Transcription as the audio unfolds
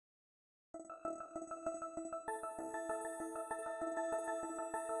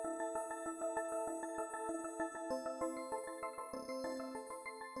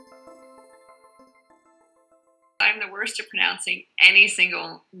I'm the worst at pronouncing any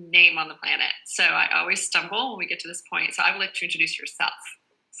single name on the planet. So I always stumble when we get to this point. So I would like to introduce yourself.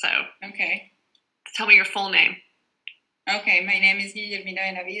 So okay. Tell me your full name. Okay, my name is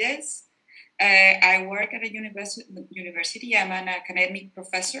Guillermina Benavides. I work at a university. I'm an academic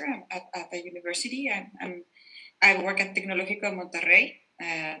professor at a university. I work at Tecnológico de Monterrey.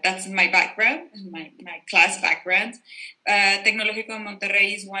 That's my background, my class background. Tecnológico de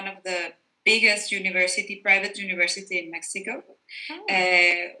Monterrey is one of the biggest private university in Mexico. Oh.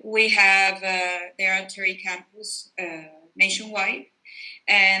 We have, there are 3 campuses nationwide.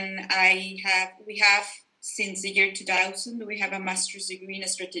 And we have, since the year 2000, we have a master's degree in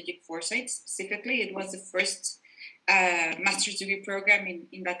strategic foresight. Specifically, it was the first master's degree program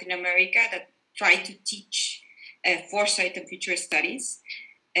in Latin America that tried to teach foresight and future studies.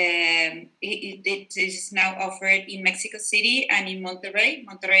 It is now offered in Mexico City and in Monterrey.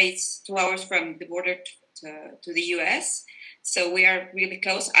 Monterrey is 2 hours from the border to the US. So we are really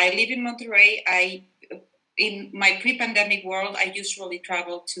close. I live in Monterrey. In my pre-pandemic world, I usually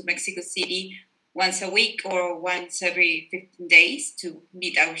travel to Mexico City once a week or once every 15 days to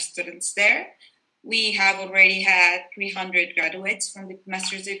meet our students there. We have already had 300 graduates from the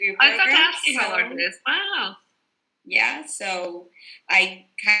master's degree program. I thought to ask you how large it is. Wow. Yeah, so I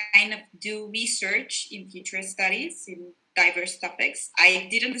kind of do research in future studies in diverse topics. I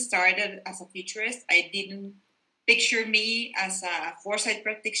didn't start as a futurist. I didn't picture me as a foresight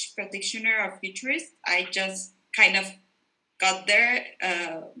practitioner or futurist. I just kind of got there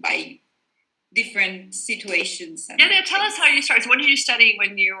by different situations. Tell us how you started. So what did you study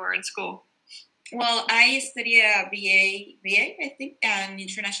when you were in school? Well, I studied a BA, I think, in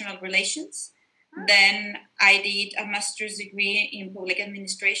international relations. Oh. Then I did a master's degree in public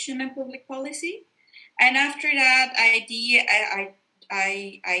administration and public policy. And after that, I did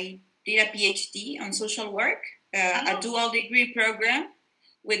a PhD on social work. A dual degree program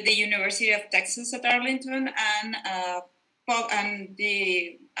with the University of Texas at Arlington and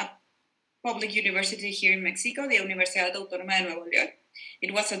the public university here in Mexico, the Universidad Autónoma de Nuevo León.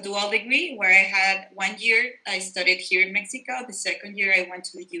 It was a dual degree where I had 1 year I studied here in Mexico. The second year I went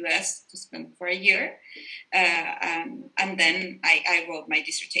to the US to spend for a year. And then I wrote my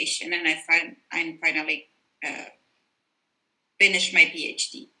dissertation and I finally finished my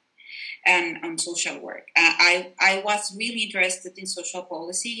PhD. And on social work. I was really interested in social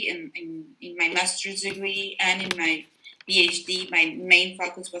policy in my master's degree and in my PhD. My main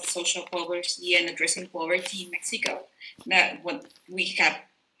focus was social poverty and addressing poverty in Mexico. We have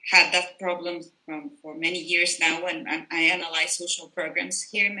had that problem for many years now, and I analyze social programs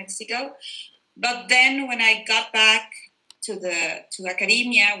here in Mexico. But then when I got back to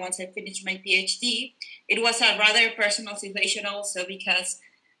academia, once I finished my PhD, it was a rather personal situation also because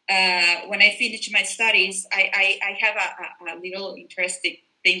when I finished my studies, I have a little interesting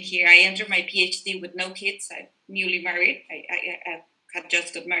thing here. I entered my PhD with no kids. I'm newly married. I had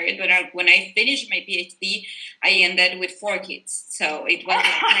just got married, but when I finished my PhD, I ended with 4 kids. So it was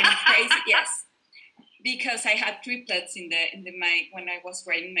kind of crazy, yes, because I had triplets when I was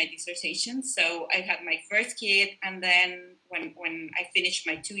writing my dissertation. So I had my first kid, and then when I finished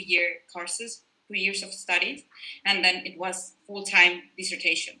my 2-year courses. 2 years of studies, and then it was full-time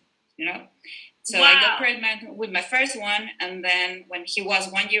dissertation, So wow. I got pregnant with my first one, and then when he was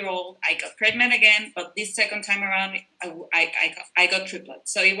 1 year old, I got pregnant again, but this second time around, I got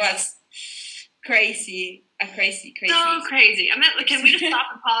triplets. So it was crazy. So crazy. Can we just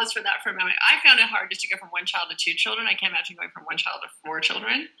stop and pause for that for a moment? I found it hard just to go from 1 child to 2 children. I can't imagine going from 1 child to 4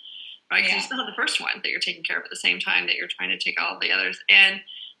 children, right? Because you still have the first one that you're taking care of at the same time that you're trying to take all the others. And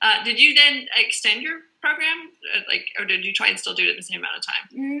did you then extend your program, or did you try and still do it at the same amount of time?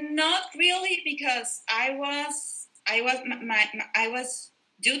 Not really, because I was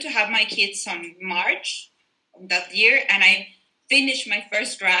due to have my kids on March of that year, and I finished my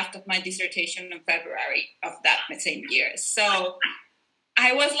first draft of my dissertation in February of that same year. So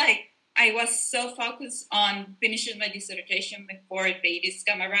I was so focused on finishing my dissertation before babies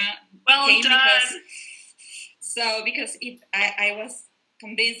come around. Well done. Because I was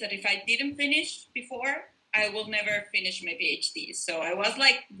convinced that if I didn't finish before, I will never finish my PhD. So I was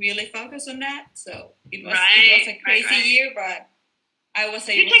really focused on that. So it was a crazy year, but I was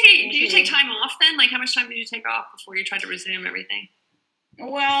able to. Did you take time off then? How much time did you take off before you tried to resume everything?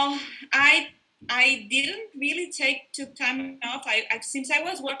 Well, I didn't really take time off. Since I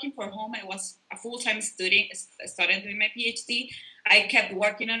was working from home, I was a full-time student doing my PhD. I kept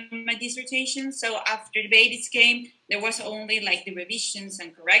working on my dissertation. So after the babies came, there was only the revisions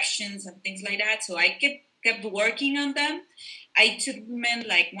and corrections and things like that. So I kept working on them. I took them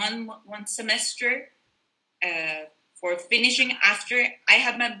one semester for finishing after I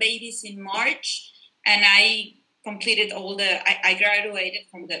had my babies in March, and I completed all the. I graduated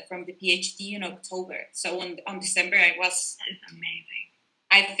from the PhD in October. So on December That is amazing.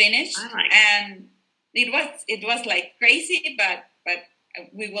 I finished, and it was like crazy, but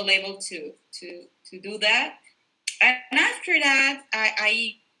we were able to do that. And after that,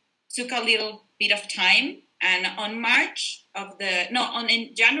 I took a little bit of time, and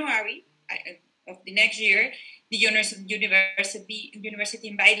in January of the next year, the university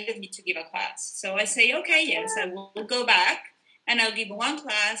invited me to give a class. So I say, okay, yes, I will go back, and I'll give one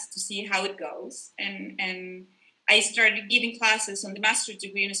class to see how it goes. And I started giving classes on the master's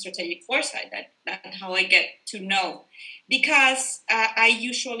degree in strategic foresight. That's how I get to know. Because I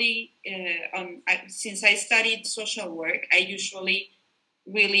usually, since I studied social work, I usually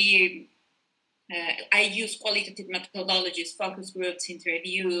really, I use qualitative methodologies, focus groups,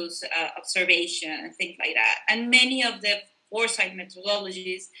 interviews, observation, and things like that. And many of the foresight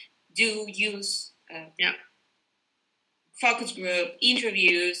methodologies do use focus group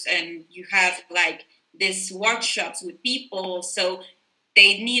interviews, and you have like these workshops with people. So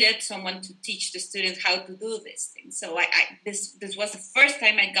they needed someone to teach the students how to do these things. So this was the first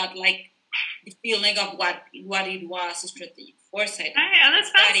time I got like the feeling of what it was strategic foresight. Oh, yeah, that's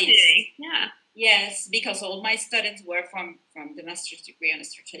fascinating. Yeah. Yes, because all my students were from the master's degree on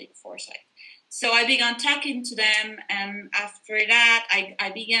strategic foresight. So I began talking to them, and after that,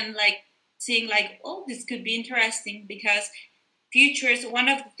 I began like seeing like, oh, this could be interesting, because futures. One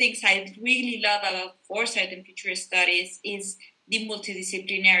of the things I really love about foresight and future studies is the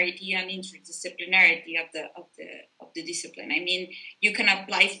multidisciplinarity and interdisciplinarity of the discipline. I mean, you can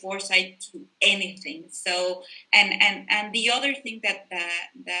apply foresight to anything. So, and the other thing that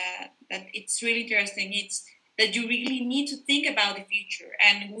it's really interesting, it's that you really need to think about the future,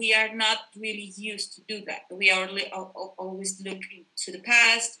 and we are not really used to do that. We are always looking to the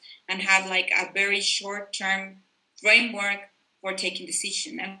past and have like a very short-term framework for taking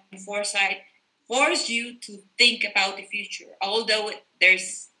decision. And foresight force you to think about the future, although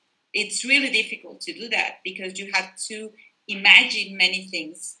it's really difficult to do that, because you have to imagine many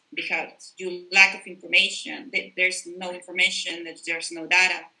things, because you lack of information. There's no information, there's no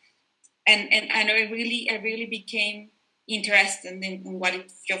data, and I really became interested in what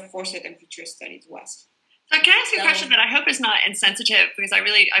foresight and future studies was. So can I ask you a question that I hope is not insensitive, because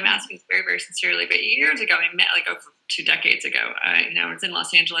I'm asking this very, very sincerely, but years ago, I met like over 2 decades ago, I was in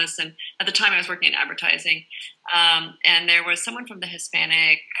Los Angeles, and at the time I was working in advertising, and there was someone from the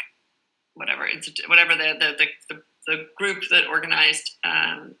Hispanic, whatever the group that organized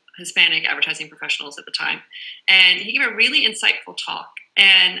Hispanic advertising professionals at the time, and he gave a really insightful talk,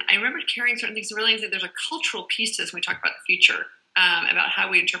 and I remember carrying certain things and realizing that there's a cultural piece to this when we talk about the future, about how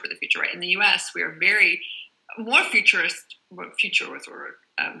we interpret the future. Right, in the U.S., we are very more futurist.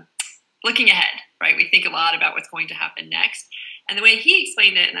 Looking ahead, right? We think a lot about what's going to happen next. And the way he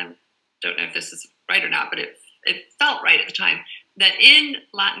explained it, and I don't know if this is right or not, but it felt right at the time, that in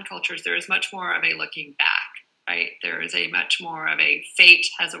Latin cultures, there is much more of a looking back, right? There is a much more of a fate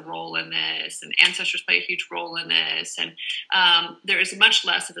has a role in this, and ancestors play a huge role in this. And there is much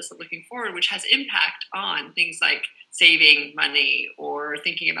less of this looking forward, which has impact on things like saving money, or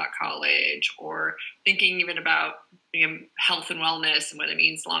thinking about college, or thinking even about health and wellness and what it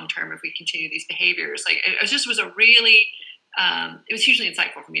means long term if we continue these behaviors. Like it was a really, it was hugely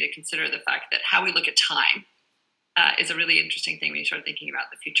insightful for me to consider the fact that how we look at time is a really interesting thing when you start thinking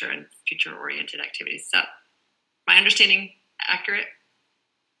about the future and future-oriented activities. So, my understanding accurate?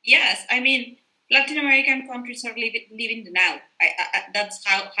 Yes, I mean, Latin American countries are living the now. That's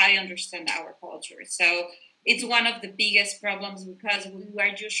how I understand our culture. So it's one of the biggest problems, because we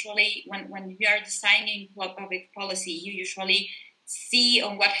are usually, when we are designing public policy, you usually see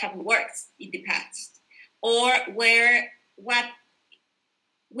on what have worked in the past, or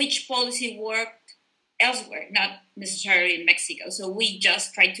which policy worked elsewhere, not necessarily in Mexico. So we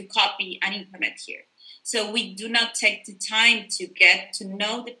just try to copy and implement here. So we do not take the time to get to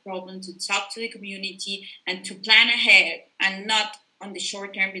know the problem, to talk to the community, and to plan ahead, and not on the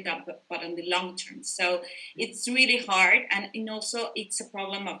short term, but on the long term. So it's really hard, and also it's a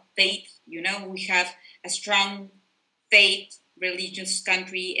problem of faith. We have a strong faith, religious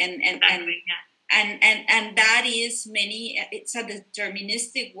country, and that is it's a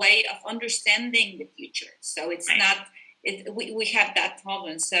deterministic way of understanding the future. So it's not. We have that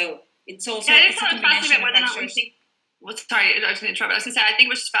problem. So it's also. Yeah, it's fascinating whether or not we think. Well, sorry, I was going to interrupt. I was going to say, I think it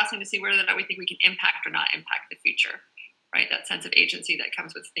was just fascinating to see whether or not we think we can impact or not impact the future. Right, that sense of agency that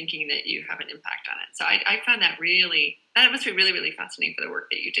comes with thinking that you have an impact on it. So I found that must be really, really fascinating for the work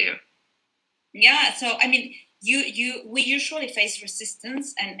that you do. Yeah, so I mean, we usually face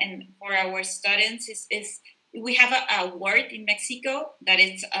resistance, and for our students is we have a word in Mexico that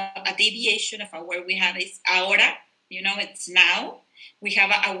is a deviation of a word we have is ahora. You know, it's now. We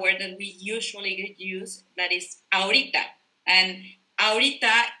have a word that we usually use that is ahorita, and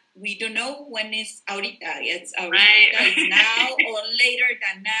ahorita we don't know when is ahorita. It's ahorita, right. It's now or later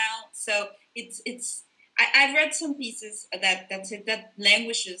than now. So it's I've read some pieces that said that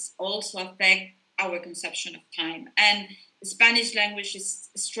languages also affect our conception of time. And the Spanish language is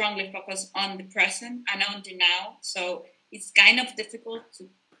strongly focused on the present and on the now. So it's kind of difficult to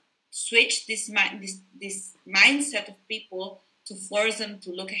switch this mindset of people to force them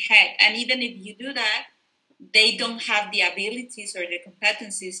to look ahead. And even if you do that, they don't have the abilities or the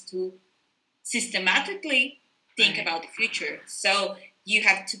competencies to systematically think about the future. So you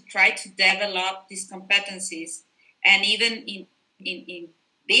have to try to develop these competencies. And even in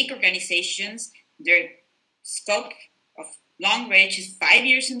big organizations, their scope of long range is 5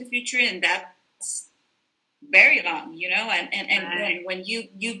 years in the future, and that's very long, you know. And when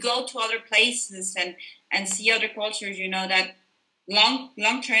you go to other places and see other cultures, you know that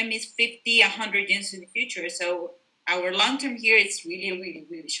long term is 50, 100 years in the future. So our long term here is really, really,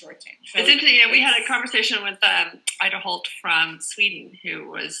 really short term. So it's interesting. Yeah, we had a conversation with Ida Holt from Sweden, who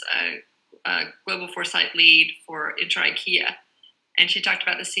was a global foresight lead for Inter-IKEA, and she talked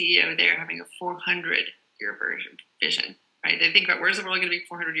about the CEO there having a 400-year vision. Right? They think about where's the world going to be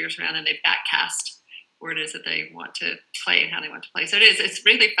 400 years from now, and they backcast where it is that they want to play and how they want to play. So it's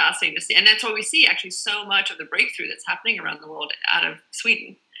really fascinating to see, and that's why we see actually so much of the breakthrough that's happening around the world out of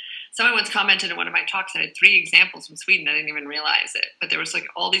Sweden. Someone once commented in one of my talks, I had 3 examples from Sweden. I didn't even realize it. But there was like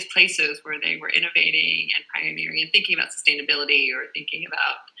all these places where they were innovating and pioneering and thinking about sustainability or thinking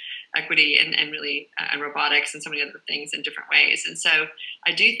about equity and really and robotics and so many other things in different ways. And so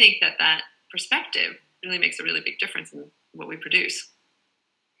I do think that perspective really makes a really big difference in what we produce.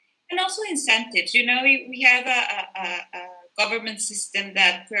 And also incentives. You know, we have a government system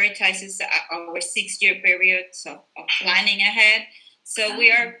that prioritizes our 6-year periods of planning ahead. So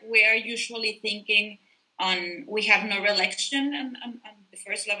we are usually thinking on, we have no election on the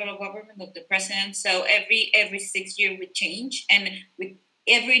first level of government of the president. So every 6 years we change, and with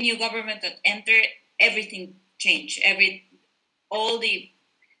every new government that enter, everything change. All the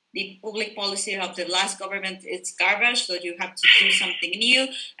public policy of the last government, it's garbage. So you have to do something new,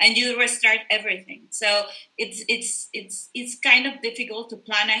 and you restart everything. So it's kind of difficult to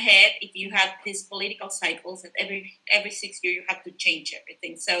plan ahead if you have these political cycles that every 6 years you have to change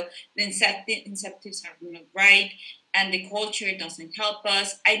everything. So the incentives are not right, and the culture doesn't help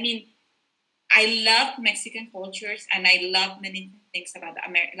us. I mean, I love Mexican cultures, and I love many things about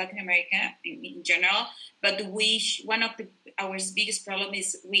Latin America in general. But one of our biggest problem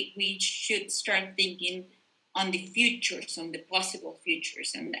is we should start thinking on the futures, on the possible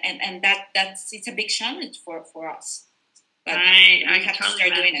futures, and that's it's a big challenge for us. But I have totally to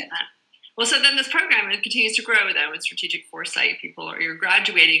start doing it. That. Well, so then this program, it continues to grow, though, with strategic foresight. You're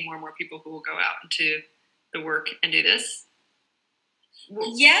graduating more and more people who will go out into the work and do this.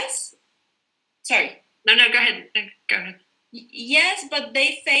 Yes. Sorry. No, go ahead. Go ahead. Yes, but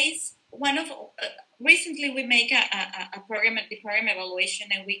they face one of. Recently, we make a program evaluation,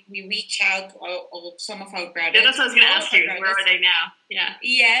 and we reach out to some of our graduates. Yeah, that's what I was going to ask you. Where are they now? Yeah.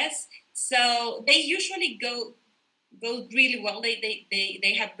 Yes. So they usually go really well.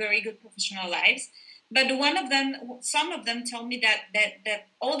 They have very good professional lives. But some of them tell me that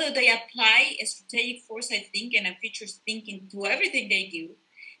although they apply a strategic foresight thinking and futures thinking to everything they do,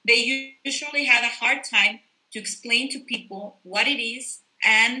 they usually have a hard time to explain to people what it is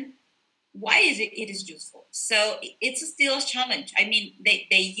and why it is useful. So it's still a challenge. I mean,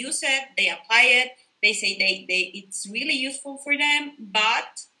 they use it, they apply it, they say it's really useful for them,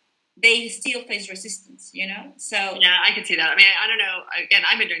 but they still face resistance, you know? So yeah, I can see that. I mean, I don't know. Again,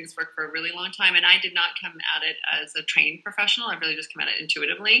 I've been doing this work for a really long time, and I did not come at it as a trained professional. I really just come at it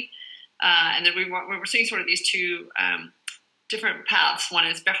intuitively. And then we're seeing sort of these two different paths. One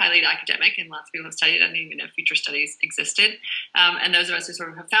is very highly academic, and lots of people have studied. I didn't even know future studies existed. And those of us who sort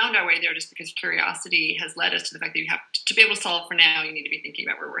of have found our way there just because curiosity has led us to the fact that you have to be able to solve for now, you need to be thinking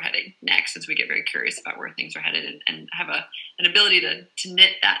about where we're heading next, as we get very curious about where things are headed and have an ability to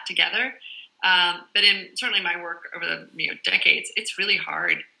knit that together. But in certainly my work over the decades, it's really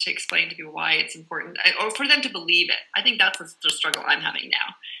hard to explain to people why it's important, or for them to believe it. I think that's the struggle I'm having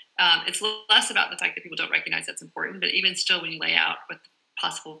now. It's less about the fact that people don't recognize that's important, but even still, when you lay out what the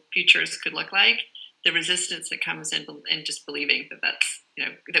possible futures could look like, the resistance that comes in just believing that's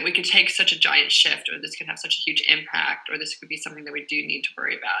that we could take such a giant shift, or this could have such a huge impact, or this could be something that we do need to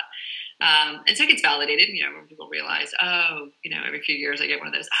worry about. And so it gets validated, when people realize, oh, every few years I get one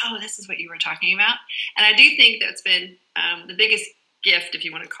of those, oh, this is what you were talking about. And I do think that's been the biggest gift, if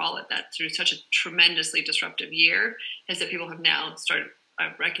you want to call it that, through such a tremendously disruptive year, is that people have now started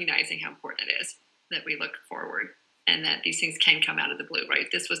recognizing how important it is that we look forward and that these things can come out of the blue, right?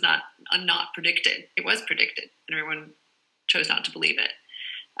 This was not predicted. It was predicted, and everyone chose not to believe it.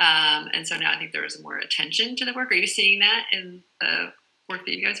 And so now I think there is more attention to the work. Are you seeing that in the work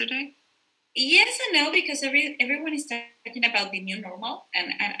that you guys are doing? Yes and no, because everyone is talking about the new normal,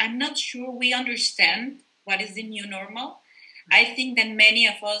 and I'm not sure we understand what is the new normal. I think that many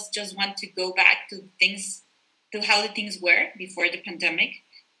of us just want to go back to how the things were before the pandemic.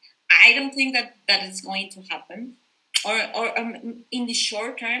 I don't think that is going to happen, or in the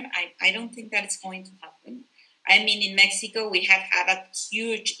short term, I don't think that it's going to happen. I mean, in Mexico, we have had a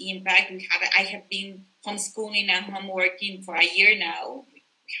huge impact. I have been homeschooling and home working for a year now. We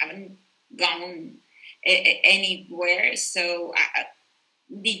haven't gone anywhere. So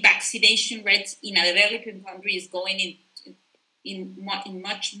the vaccination rates in a developing country is going in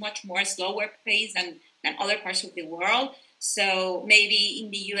much more slower pace than other parts of the world. So maybe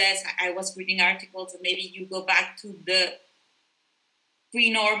in the US, I was reading articles that maybe you go back to the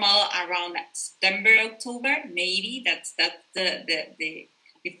pre-normal around September, October. Maybe that's the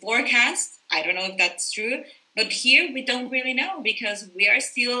forecast. I don't know if that's true, but here we don't really know, because we are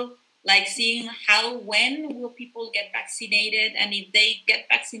still like seeing when will people get vaccinated, and if they get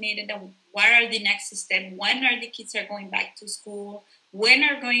vaccinated, then what are the next steps? When are the kids are going back to school? When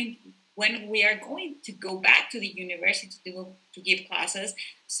we are going to go back to the university to give classes?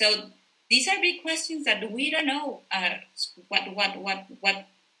 So these are big questions that we don't know what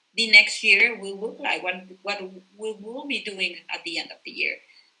the next year will look like. What we will be doing at the end of the year.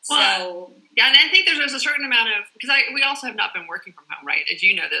 Well, yeah, and I think there's a certain amount of, because we also have not been working from home, right? As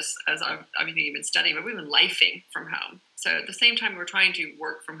you know this, as everything you've been studying, but we've been lifing from home. So at the same time we're trying to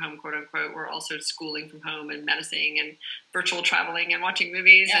work from home, quote unquote, we're also schooling from home and meditating and virtual traveling and watching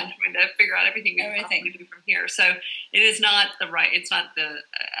movies and trying to figure out everything we can possibly do from here. So it is not it's not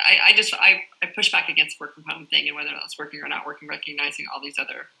I push back against work from home thing, and whether that's working or not working, recognizing all these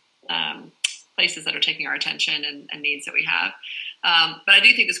other places that are taking our attention and needs that we have. But I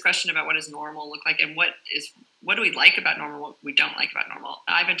do think this question about what does normal look like, and what do we like about normal, what we don't like about normal.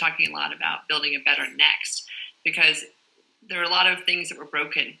 I've been talking a lot about building a better next, because there are a lot of things that were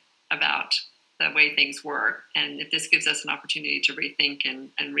broken about the way things were. And if this gives us an opportunity to rethink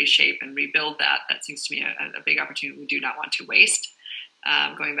and reshape and rebuild that seems to me a big opportunity we do not want to waste.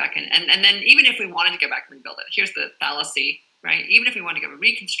 Going back and then even if we wanted to go back and rebuild it, here's the fallacy, right? Even if we want to go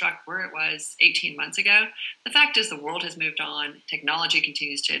reconstruct where it was 18 months ago, the fact is the world has moved on. Technology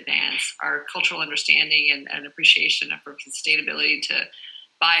continues to advance. Our cultural understanding and appreciation for sustainability to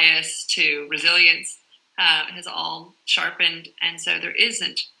bias to resilience has all sharpened. And so there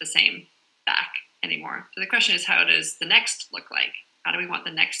isn't the same back anymore. So the question is, how does the next look like? How do we want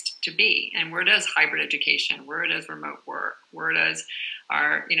the next to be? And where does hybrid education, where does remote work, where does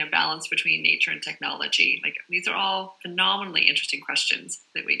our balance between nature and technology? Like, these are all phenomenally interesting questions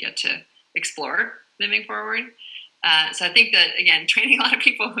that we get to explore moving forward. So I think that, again, training a lot of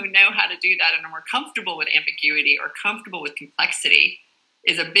people who know how to do that and are more comfortable with ambiguity or comfortable with complexity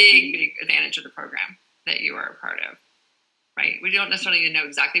is a big advantage of the program that you are a part of, right? We don't necessarily know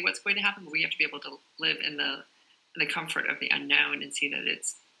exactly what's going to happen, but we have to be able to live in the comfort of the unknown and see that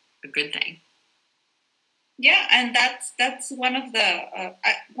it's a good thing. Yeah, and that's one of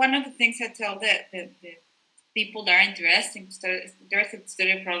the things I tell the people that are interested in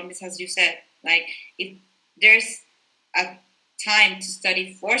study problem is, as you said, like, if there's a time to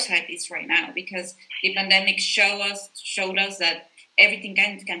study foresight, it's right now, because the pandemic showed us that everything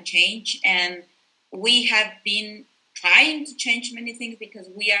can change, and we have been trying to change many things, because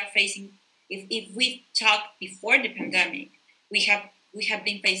we are facing. If we talk before the pandemic, we have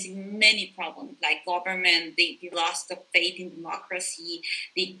been facing many problems, like government, the loss of faith in democracy,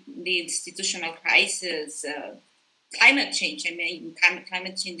 the institutional crisis, climate change. I mean,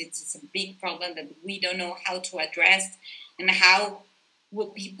 climate change is a big problem that we don't know how to address, and how will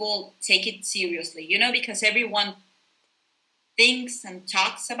people take it seriously? Because everyone thinks and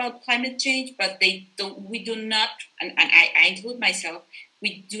talks about climate change, but we do not, and I include myself,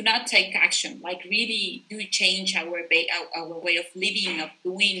 we do not take action, like really do change our way of living, of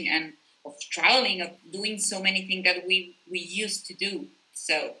doing, and of traveling, of doing so many things that we used to do.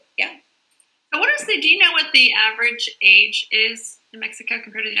 So, yeah. So do you know what the average age is in Mexico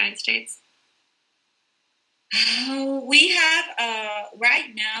compared to the United States? We have,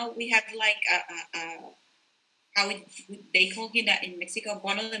 right now, we have like they call it in Mexico,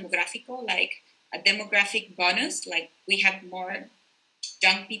 bono demográfico, like a demographic bonus. Like we have more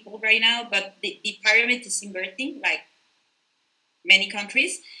young people right now, but the pyramid is inverting, like many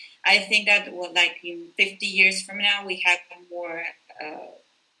countries. I think that like in 50 years from now, we have more.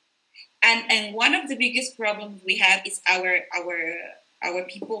 And one of the biggest problems we have is our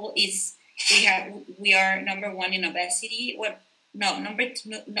people is we are number one in obesity. Number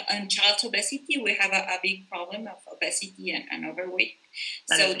two in child obesity. We have a big problem of obesity and overweight.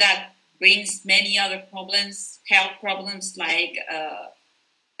 So that brings many other problems, health problems like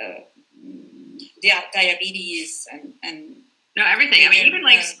diabetes and no, everything. I mean, even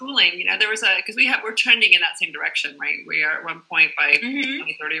like schooling, you know, there was because we're trending in that same direction, right? We are at one point by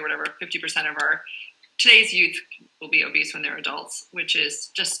 2030 or whatever, 50% of today's youth will be obese when they're adults, which is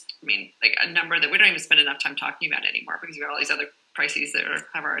just, I mean, like a number that we don't even spend enough time talking about anymore because we have all these other crises that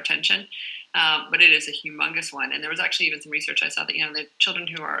have our attention. But it is a humongous one. And there was actually even some research I saw that, you know, the children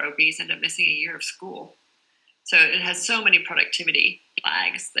who are obese end up missing a year of school. So it has so many productivity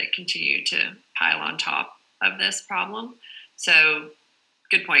flags that continue to pile on top of this problem. So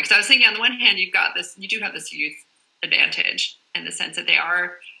good point. Because I was thinking on the one hand, you do have this youth advantage in the sense that they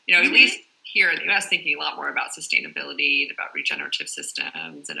are, you know, at least here in the US, thinking a lot more about sustainability and about regenerative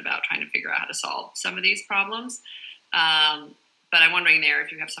systems and about trying to figure out how to solve some of these problems. But I'm wondering there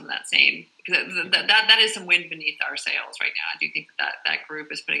if you have some of that same, because that is some wind beneath our sails right now. I do think that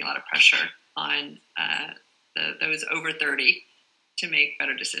group is putting a lot of pressure on those over 30 to make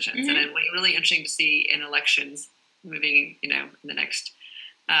better decisions. And it's really interesting to see in elections moving, you know, in the next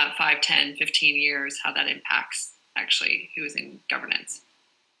 5, 10, 15 years, how that impacts actually who is in governance.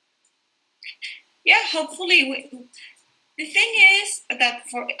 Yeah, hopefully. The thing is that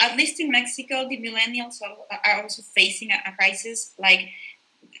for at least in Mexico, the millennials are also facing a crisis. Like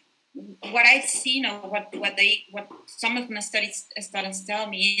what I've seen or what some of my studies tell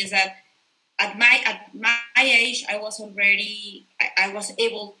me is that at my age, I was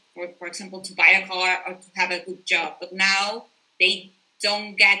able, for example, to buy a car or to have a good job. But now they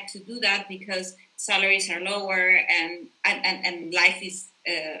don't get to do that because salaries are lower and life is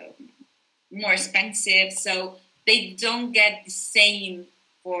more expensive. So they don't get the same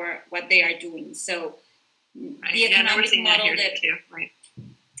for what they are doing. So the economic model too, right?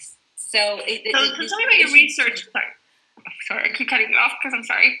 So tell me about your research. Sorry, I keep cutting you off because I'm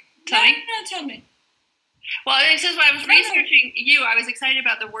sorry. Tell me. Well, it says when I was researching you, I was excited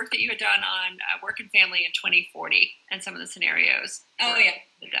about the work that you had done on work and family in 2040 and some of the scenarios. Oh, yeah.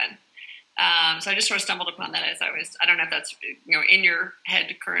 Done. So I just sort of stumbled upon that as I don't know if that's, you know, in your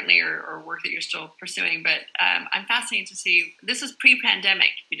head currently or work that you're still pursuing, but I'm fascinated to see, this is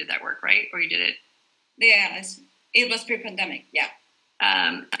pre-pandemic you did that work, right? Or you did it? Yeah, it was pre-pandemic, yeah.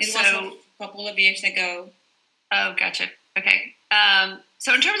 It was a couple of years ago. Oh, gotcha. Okay.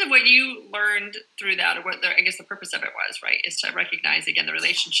 So in terms of what you learned through that, or what I guess the purpose of it was, right, is to recognize, again, the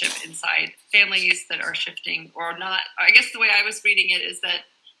relationship inside families that are shifting or not. I guess the way I was reading it is that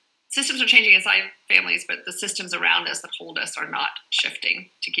systems are changing inside families, but the systems around us that hold us are not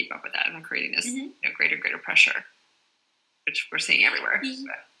shifting to keep up with that, and are creating this you know, greater pressure, which we're seeing everywhere.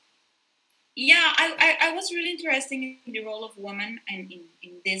 Yeah, I was really interested in the role of women and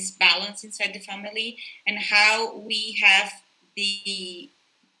in this balance inside the family, and how we have the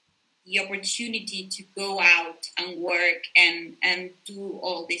opportunity to go out and work and do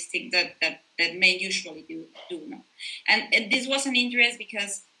all these things that men usually do. No? And this was an interest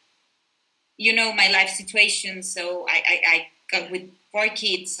because, you know, my life situation. So I got with 4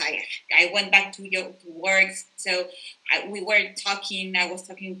 kids. I went back to work. So I was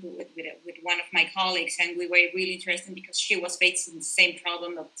talking with one of my colleagues, and we were really interested because she was facing the same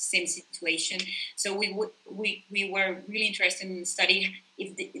problem of the same situation. So we were really interested in studying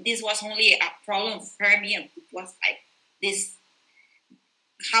if this was only a problem for me, and it was like this,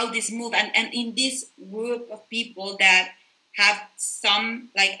 how this move, and in this group of people that have some,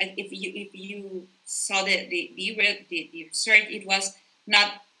 like, if you saw the research, it was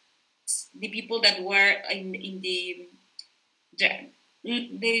not the people that were in the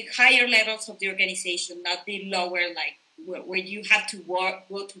higher levels of the organization, not the lower, like where you have to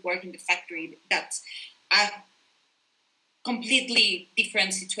go to work in the factory. That's a completely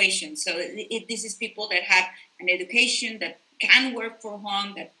different situation. So this is people that have an education, that can work from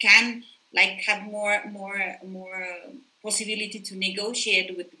home, that can like have more possibility to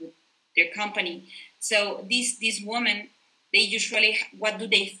negotiate with their company. So these women, they usually, what do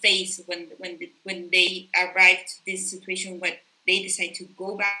they face when they arrive to this situation where they decide to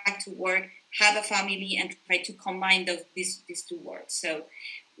go back to work, have a family, and try to combine these two worlds? So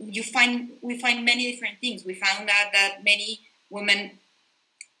we find many different things. We found out that many women,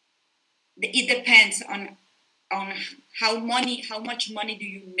 it depends on how much money do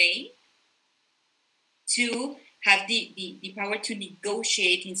you make to have the power to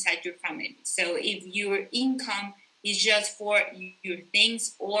negotiate inside your family. So if your income is just for your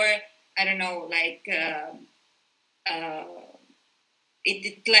things, or I don't know, like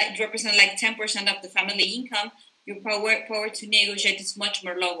it represents like 10% of the family income, your power to negotiate is much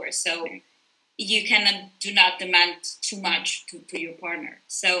more lower. So you do not demand too much to your partner.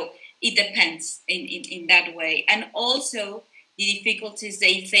 So it depends in that way. And also the difficulties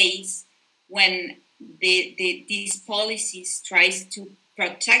they face when these policies tries to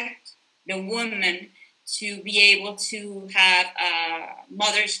protect the woman to be able to have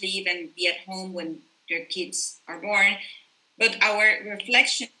mother's leave and be at home when their kids are born. But our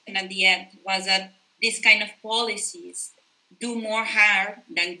reflection at the end was that these kind of policies do more harm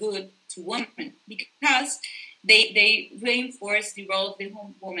than good to women, because they reinforce the role of the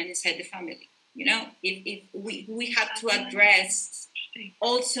home woman inside the family. You know, if we have to address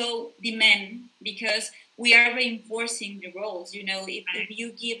also the men, because we are reinforcing the roles. You know, if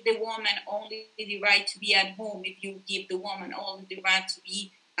you give the woman only the right to be at home, if you give the woman only the right to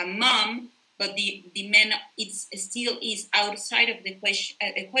be a mom, but the man still is outside of the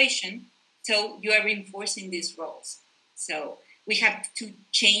equation, so you are reinforcing these roles. So we have to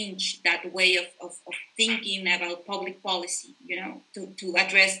change that way of thinking about public policy, you know, to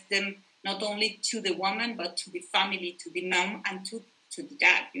address them not only to the woman, but to the family, to the mom, and to the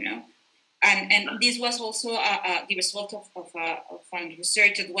dad, you know. And this was also the result of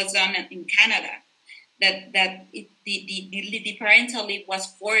research that was done in Canada, that the parental leave was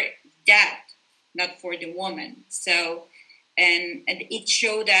for dad, not for the woman. So, and it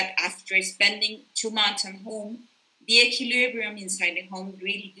showed that after spending 2 months at home, the equilibrium inside the home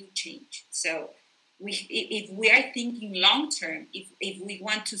really do change. So if we are thinking long term, if we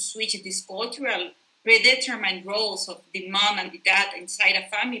want to switch these cultural predetermined roles of the mom and the dad inside a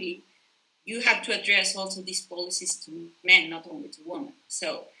family, you have to address also these policies to men, not only to women.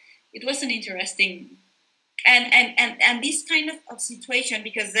 So it was an interesting and this kind of situation,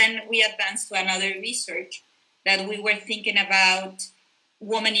 because then we advanced to another research that we were thinking about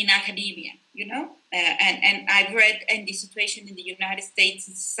women in academia, you know, and I've read in the situation in the United States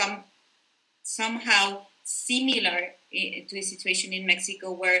is somehow similar to the situation in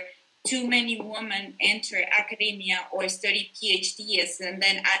Mexico, where too many women enter academia or study PhDs and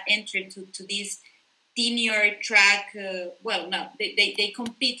then enter to this tenure track. They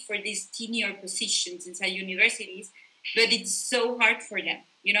compete for these tenure positions inside universities, but it's so hard for them,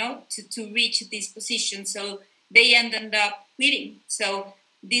 you know, to reach these positions. So they ended up quitting. So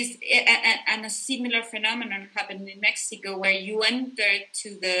this and a similar phenomenon happened in Mexico, where you enter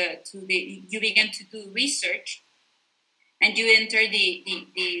you begin to do research, and you enter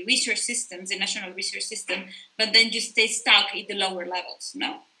the research systems, the national research system, but then you stay stuck at the lower levels.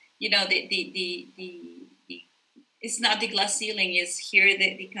 No, you know, the it's not the glass ceiling. Is here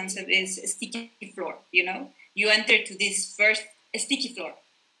the concept is a sticky floor. You know, you enter to this first sticky floor,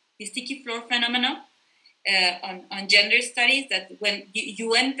 the sticky floor phenomenon on gender studies. That when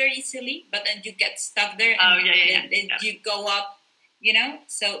you enter easily, but then you get stuck there, and then you go up. You know,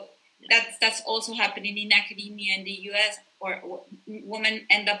 so that's also happening in academia in the U.S. or women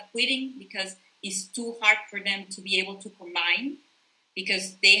end up quitting because it's too hard for them to be able to combine,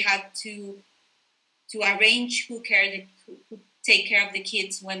 because they have to arrange who take care of the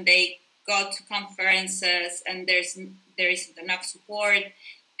kids when they go to conferences, and there isn't enough support,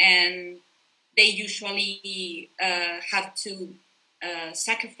 and they usually have to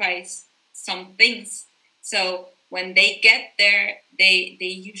sacrifice some things. So when they get there, they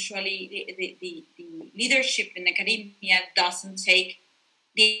usually the leadership in academia doesn't take.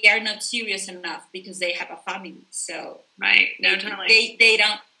 They are not serious enough because they have a family. So right, no, totally. They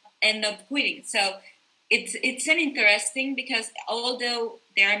don't end up quitting. So it's an interesting, because although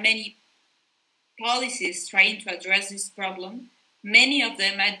there are many policies trying to address this problem, many of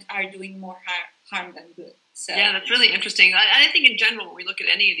them are doing more harm than good. So yeah, that's really interesting. I think in general, when we look at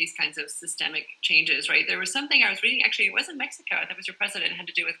any of these kinds of systemic changes, right, there was something I was reading, actually, it was in Mexico, that was your president, it had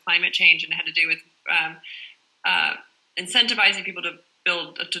to do with climate change, and it had to do with incentivizing people to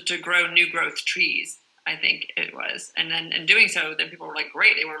build, to grow new growth trees, I think it was. And then in doing so, then people were like,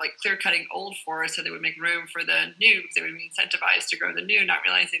 great, they were like clear cutting old forests so they would make room for the new, because they would be incentivized to grow the new, not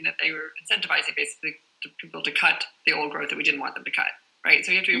realizing that they were incentivizing basically people to cut the old growth that we didn't want them to cut. Right,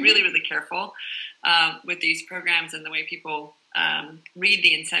 so you have to be really, really careful with these programs and the way people read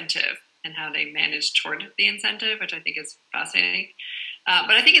the incentive and how they manage toward the incentive, which I think is fascinating.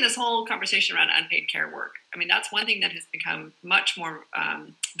 But I think in this whole conversation around unpaid care work, I mean, that's one thing that has become much more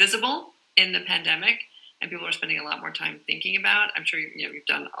visible in the pandemic, and people are spending a lot more time thinking about. I'm sure you've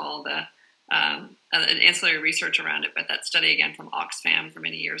done all the ancillary research around it, but that study again from Oxfam from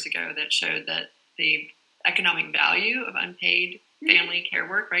many years ago that showed that the economic value of unpaid family care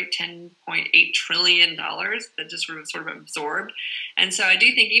work, right, $10.8 trillion that just sort of absorbed. And so I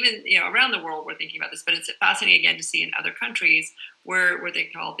do think even around the world we're thinking about this, but it's fascinating again to see in other countries where they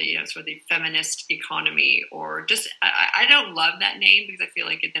call the sort of the feminist economy, or just I don't love that name because I feel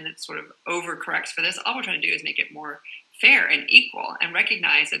like then it sort of overcorrects for this. All we're trying to do is make it more fair and equal, and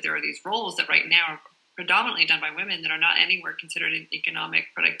recognize that there are these roles that right now are predominantly done by women that are not anywhere considered in economic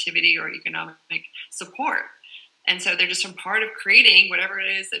productivity or economic support. And so they're just a part of creating whatever it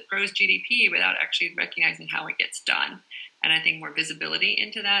is that grows GDP without actually recognizing how it gets done. And I think more visibility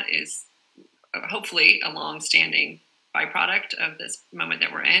into that is hopefully a long-standing byproduct of this moment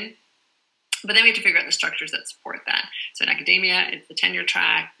that we're in. But then we have to figure out the structures that support that. So in academia, it's the tenure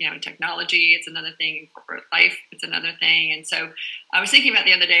track. In technology, it's another thing. In corporate life, it's another thing. And so I was thinking about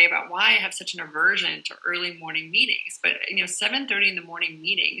the other day about why I have such an aversion to early morning meetings. But 7:30 in the morning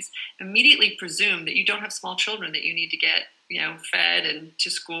meetings immediately presume that you don't have small children that you need to get fed and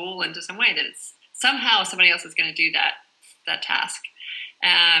to school and to some way that it's somehow somebody else is going to do that task.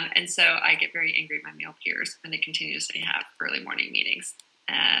 And so I get very angry at my male peers when they continuously have early morning meetings.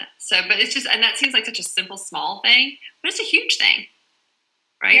 But it's just, and that seems like such a simple, small thing, but it's a huge thing,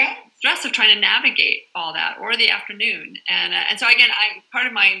 right? Yeah. Stress of trying to navigate all that, or the afternoon. And so again, part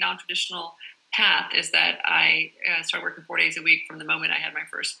of my non-traditional path is that I started working 4 days a week from the moment I had my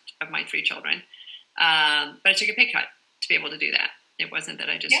first of my 3 children. But I took a pay cut to be able to do that. It wasn't that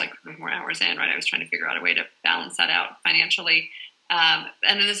I just put more hours in, right? I was trying to figure out a way to balance that out financially. And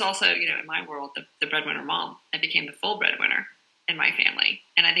then there's also, in my world, the breadwinner mom. I became the full breadwinner in my family.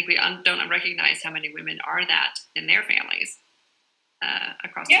 And I think we don't recognize how many women are that in their families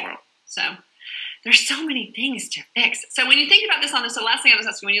across the world. So there's so many things to fix. So when you think about this so the last thing I was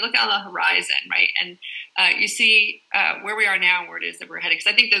asking, when you look out on the horizon, right, and you see where we are now and where it is that we're headed,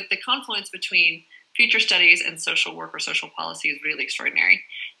 because I think the confluence between future studies and social work or social policy is really extraordinary.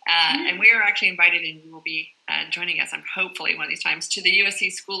 And we are actually invited, and you will be joining us, hopefully one of these times, to the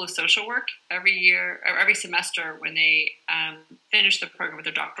USC School of Social Work every year or every semester when they finish the program with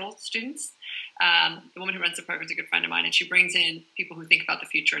their doctoral students. The woman who runs the program is a good friend of mine, and she brings in people who think about the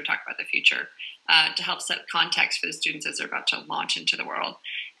future and talk about the future to help set context for the students as they're about to launch into the world.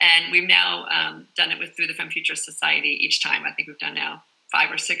 And we've now done it through the Femme Futurists Society each time. I think we've done now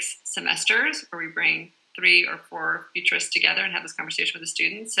 5 or 6 semesters where we bring 3 or 4 futurists together and have this conversation with the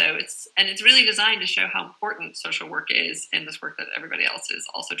students. So it's really designed to show how important social work is in this work that everybody else is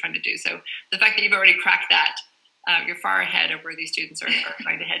also trying to do. So the fact that you've already cracked that, you're far ahead of where these students are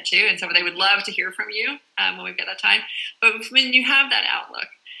trying to head to. And so they would love to hear from you when we get that time. But when you have that outlook,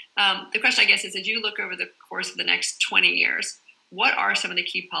 the question, I guess, is as you look over the course of the next 20 years, what are some of the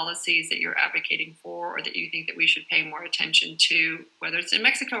key policies that you're advocating for, or that you think that we should pay more attention to, whether it's in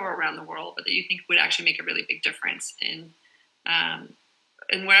Mexico or around the world, but that you think would actually make a really big difference in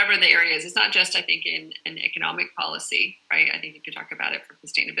wherever the area is? It's not just, I think, in economic policy, right? I think you could talk about it for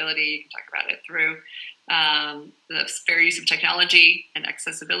sustainability. You can talk about it through the fair use of technology and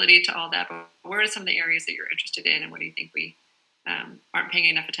accessibility to all that. But where are some of the areas that you're interested in, and what do you think we aren't paying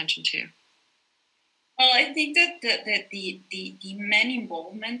enough attention to? Well, I think that the men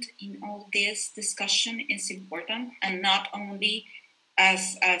involvement in all this discussion is important, and not only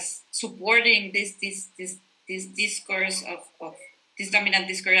as supporting this discourse of this dominant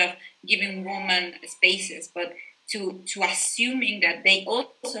discourse of giving women spaces, but to assuming that they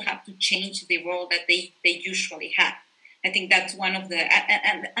also have to change the role that they usually have. I think that's one of the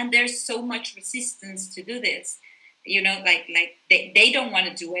and there's so much resistance to do this. Like they don't want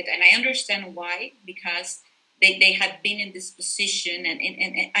to do it, and I understand why, because they have been in this position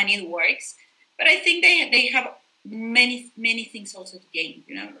and it works. But I think they have many things also to gain.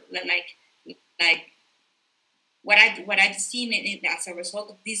 Like what I've seen as a result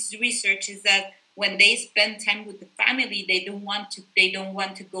of this research is that when they spend time with the family, they don't want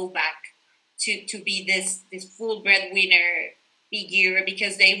to go back to be this full breadwinner figure,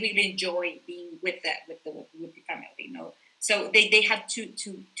 because they really enjoy being with the family, So they have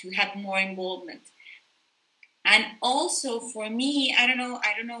to have more involvement. And also for me, I don't know.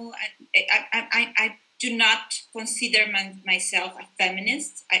 I do not consider myself a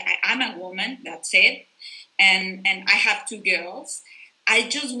feminist. I'm a woman. That's it. And I have 2 girls. I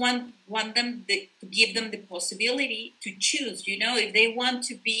just want them to give them the possibility to choose. If they want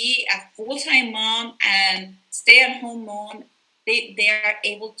to be a full-time mom and stay-at-home mom, they are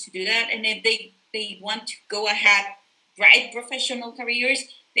able to do that. And if they want to go ahead, write professional careers,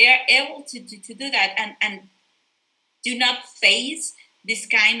 they are able to do that and do not face this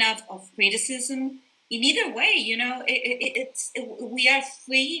kind of criticism in either way. You know, we are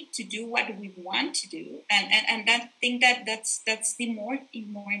free to do what we want to do, and that thing that's the more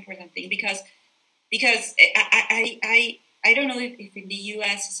important thing, because I don't know if in the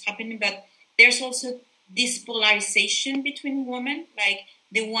U.S. it's happening, but there's also this polarization between women, like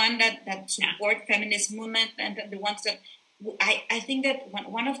the one that support feminist movement and the ones that I think that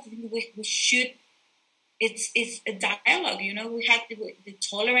one of the things we should, it's a dialogue. You know, we have the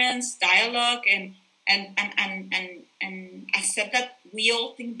tolerance dialogue and accept that we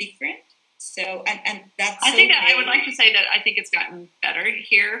all think different. So and that's I think that I would like to say that I think it's gotten better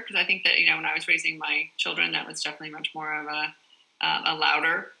here, because I think that, you know, when I was raising my children, that was definitely much more of a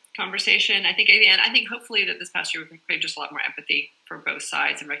louder conversation. I think hopefully that this past year we've created just a lot more empathy for both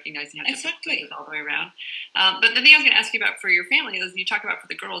sides and recognizing how difficult it is all the way around. But the thing I was going to ask you about for your family is, you talk about for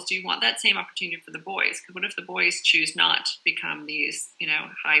the girls, do you want that same opportunity for the boys? Because what if the boys choose not to become these, you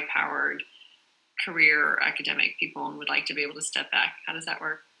know, high-powered career academic people and would like to be able to step back? How does that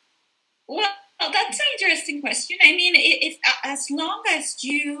work? Well, that's an interesting question. I mean, if as long as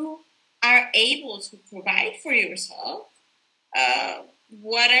you are able to provide for yourself,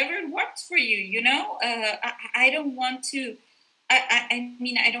 whatever works for you, you know, I don't want to. I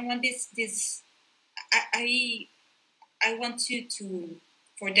mean, I don't want this. I want to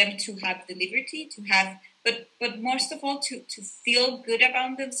for them to have the liberty to have, but most of all to feel good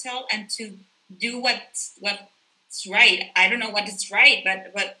about themselves and to do what's right. I don't know what is right,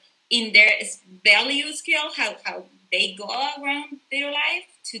 but in their value scale, how they go around their life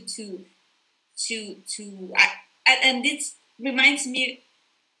and this reminds me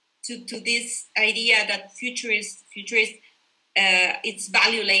to this idea that futurist it's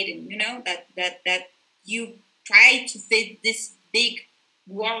value laden, you know, that you try to fit this big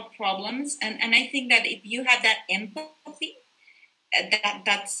world problems, and I think that if you have that empathy,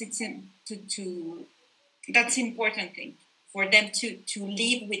 that's important thing for them to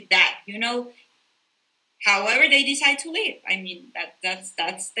live with that, you know, however they decide to live. I mean, that's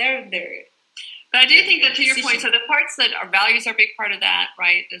their. But I do think that, to your point, so the parts that our values are a big part of that,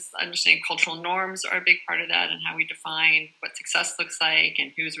 right? This understanding cultural norms are a big part of that, and how we define what success looks like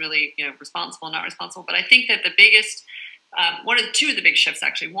and who's really, you know, responsible, not responsible. But I think that the biggest, two of the big shifts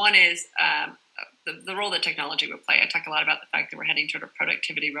actually. One is the role that technology will play. I talk a lot about the fact that we're heading toward a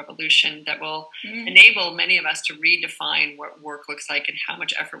productivity revolution that will enable many of us to redefine what work looks like and how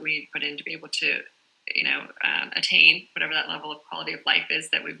much effort we need to put in to be able to, you know, attain whatever that level of quality of life is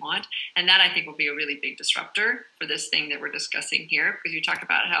that we want. And that, I think, will be a really big disruptor for this thing that we're discussing here, because you talk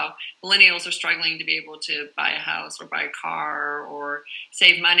about how millennials are struggling to be able to buy a house or buy a car or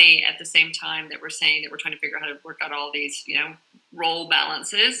save money at the same time that we're saying that we're trying to figure out how to work out all these, you know, role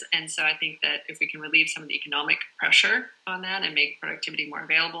balances. And so I think that if we can relieve some of the economic pressure on that and make productivity more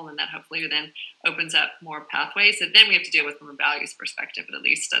available, then that hopefully then opens up more pathways that then we have to deal with from a values perspective. But at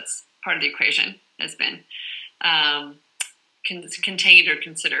least that's part of the equation has been contained or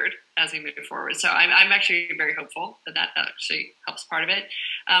considered as we move forward. So I'm actually very hopeful that actually helps part of it.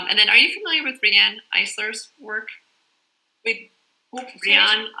 And then, are you familiar with Riane Eisler's work? With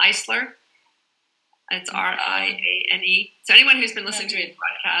Riane Eisler? It's Riane. So anyone who's been listening to the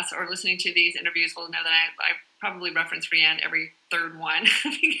podcast or listening to these interviews will know that I probably reference Riane every third one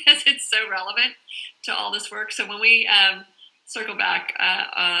because it's so relevant to all this work. So when we circle back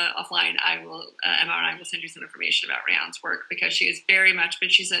offline, Emma and I will send you some information about Riane's work, because she is very much,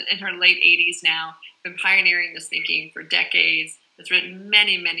 but she's in her late 80s now, been pioneering this thinking for decades, has written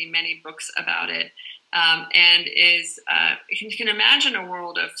many, many, many books about it, and is, you can imagine a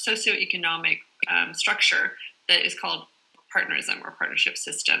world of socioeconomic structure that is called partnerism or partnership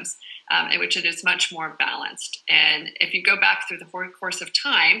systems, in which it is much more balanced. And if you go back through the whole course of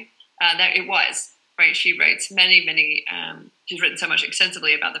time, that it was. Right, she writes many. She's written so much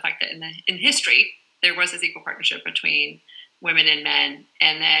extensively about the fact that in history there was this equal partnership between women and men,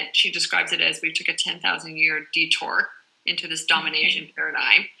 and that she describes it as we took a 10,000-year detour into this domination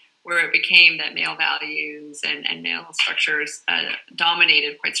paradigm, where it became that male values and male structures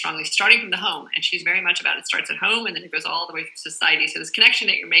dominated quite strongly, starting from the home. And she's very much about it starts at home, and then it goes all the way through society. So this connection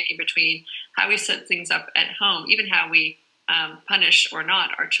that you're making between how we set things up at home, even how we punish or not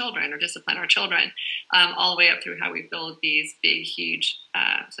our children or discipline our children, all the way up through how we build these big, huge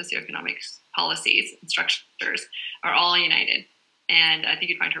socioeconomic policies and structures, are all united. And I think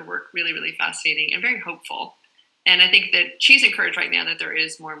you'd find her work really, really fascinating and very hopeful. And I think that she's encouraged right now that there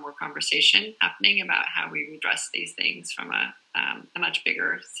is more and more conversation happening about how we address these things from a much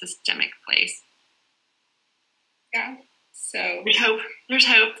bigger systemic place. Yeah. So there's hope. There's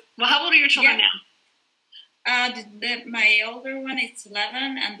hope. Well, how old are your children now? My older one is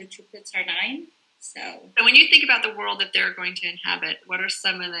 11, and the triplets are 9. So when you think about the world that they're going to inhabit, what are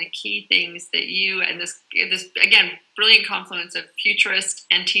some of the key things that you and this again brilliant confluence of futurist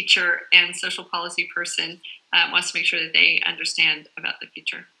and teacher and social policy person wants to make sure that they understand about the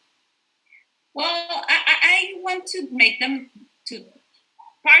future? Well, I want to make them to.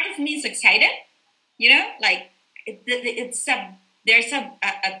 Part of me is excited, like there's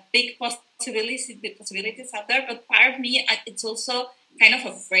a big possibilities out there, but part of me it's also kind of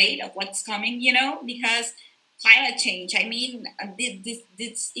afraid of what's coming, because climate change. I mean,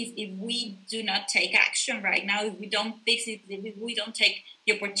 this if we do not take action right now, if we don't fix it, if we don't take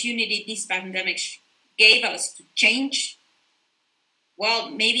the opportunity this pandemic gave us to change, well,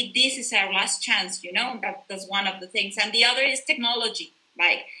 maybe this is our last chance. That's one of the things, and the other is technology.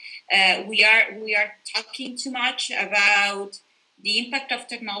 Like we are talking too much about the impact of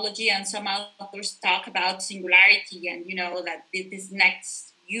technology, and some authors talk about singularity, and that this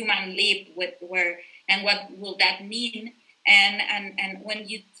next human leap and what will that mean, and when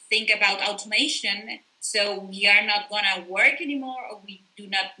you think about automation, so we are not going to work anymore, or we do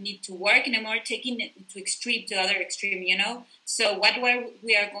not need to work anymore, taking it to the other extreme, so what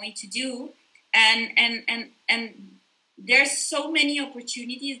we are going to do, and there's so many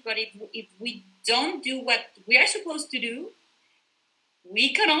opportunities, but if we don't do what we are supposed to do,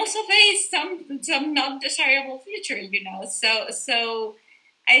 we can also face some not desirable future, So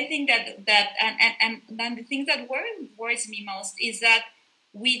I think that and then the thing that worries me most is that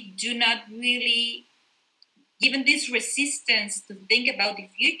we do not really, given this resistance to think about the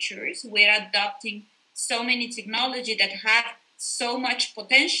futures, we're adopting so many technology that have so much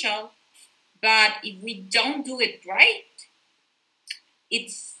potential, but if we don't do it right,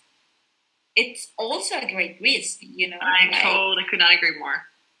 it's also a great risk, I could not agree more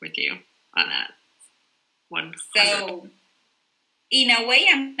with you on that. 100%. So, in a way,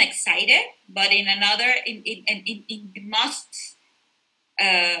 I'm excited, but in another, in the most,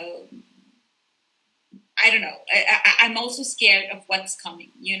 I don't know. I'm also scared of what's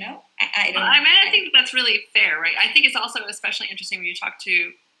coming. I think that's really fair, right? I think it's also especially interesting when you talk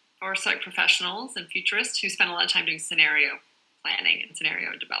to foresight professionals and futurists who spend a lot of time doing scenario planning and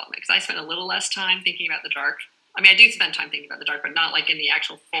scenario development, because I spend a little less time thinking about the dark. I mean, I do spend time thinking about the dark, but not like in the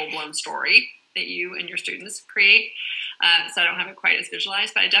actual full-blown story that you and your students create. So I don't have it quite as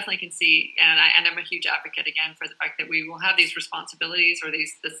visualized, but I definitely can see, and I'm a huge advocate, again, for the fact that we will have these responsibilities or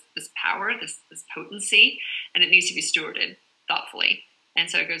this power, this potency, and it needs to be stewarded thoughtfully. And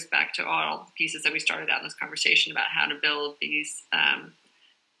so it goes back to all the pieces that we started out in this conversation about how to build these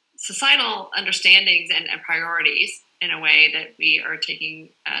societal understandings and priorities in a way that we are taking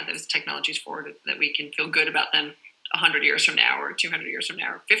those technologies forward, that we can feel good about them 100 years from now, or 200 years from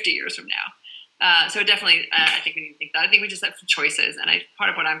now, or 50 years from now. So definitely, I think we need to think that. I think we just have choices, and part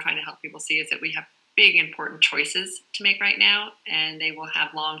of what I'm trying to help people see is that we have big, important choices to make right now, and they will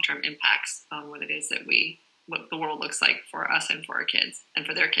have long-term impacts on what it is that what the world looks like for us and for our kids and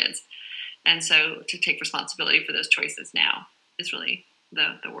for their kids. And so to take responsibility for those choices now is really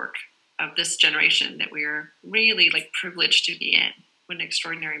the work of this generation that we are really privileged to be in. What an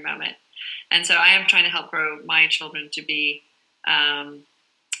extraordinary moment. And so I am trying to help grow my children to be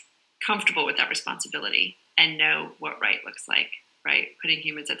comfortable with that responsibility and know what right looks like, right? Putting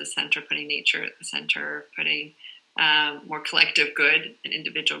humans at the center, putting nature at the center, putting more collective good and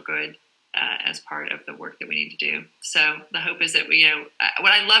individual good as part of the work that we need to do. So the hope is that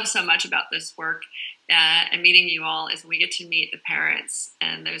what I love so much about this work and meeting you all is we get to meet the parents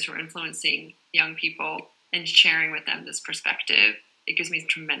and those who are influencing young people and sharing with them this perspective. It gives me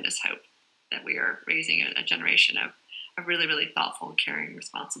tremendous hope that we are raising a generation of really, really thoughtful, caring,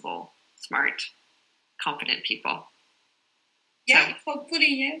 responsible, smart, confident people. Yeah, so,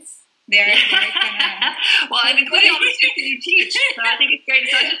 hopefully, yes. They're well, and including all the students that you teach. So I think it's great.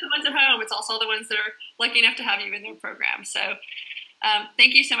 It's not just the ones at home. It's also the ones that are lucky enough to have you in their program. So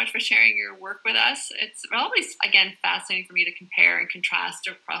thank you so much for sharing your work with us. It's always, again, fascinating for me to compare and contrast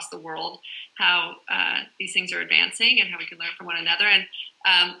across the world how these things are advancing and how we can learn from one another. And,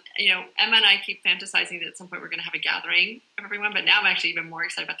 Emma and I keep fantasizing that at some point we're going to have a gathering of everyone, but now I'm actually even more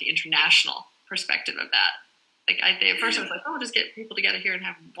excited about the international perspective of that. Like at first I was like, oh, we'll just get people together here and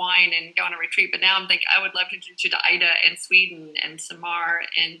have wine and go on a retreat. But now I'm thinking I would love to introduce you to Ida in Sweden and Samar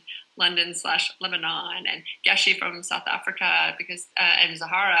in London/Lebanon and Geshe from South Africa and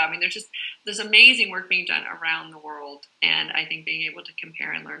Zahara. I mean, there's amazing work being done around the world. And I think being able to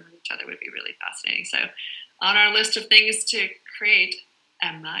compare and learn from each other would be really fascinating. So on our list of things to create,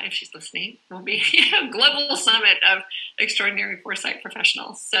 Emma, if she's listening, will be a global summit of extraordinary foresight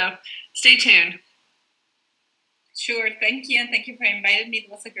professionals. So stay tuned. Sure. Thank you. And thank you for inviting me. It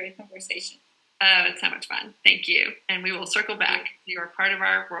was a great conversation. Oh, it's so much fun. Thank you. And we will circle back. You are part of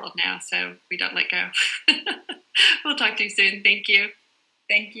our world now, so we don't let go. We'll talk to you soon. Thank you.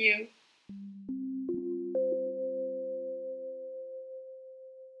 Thank you.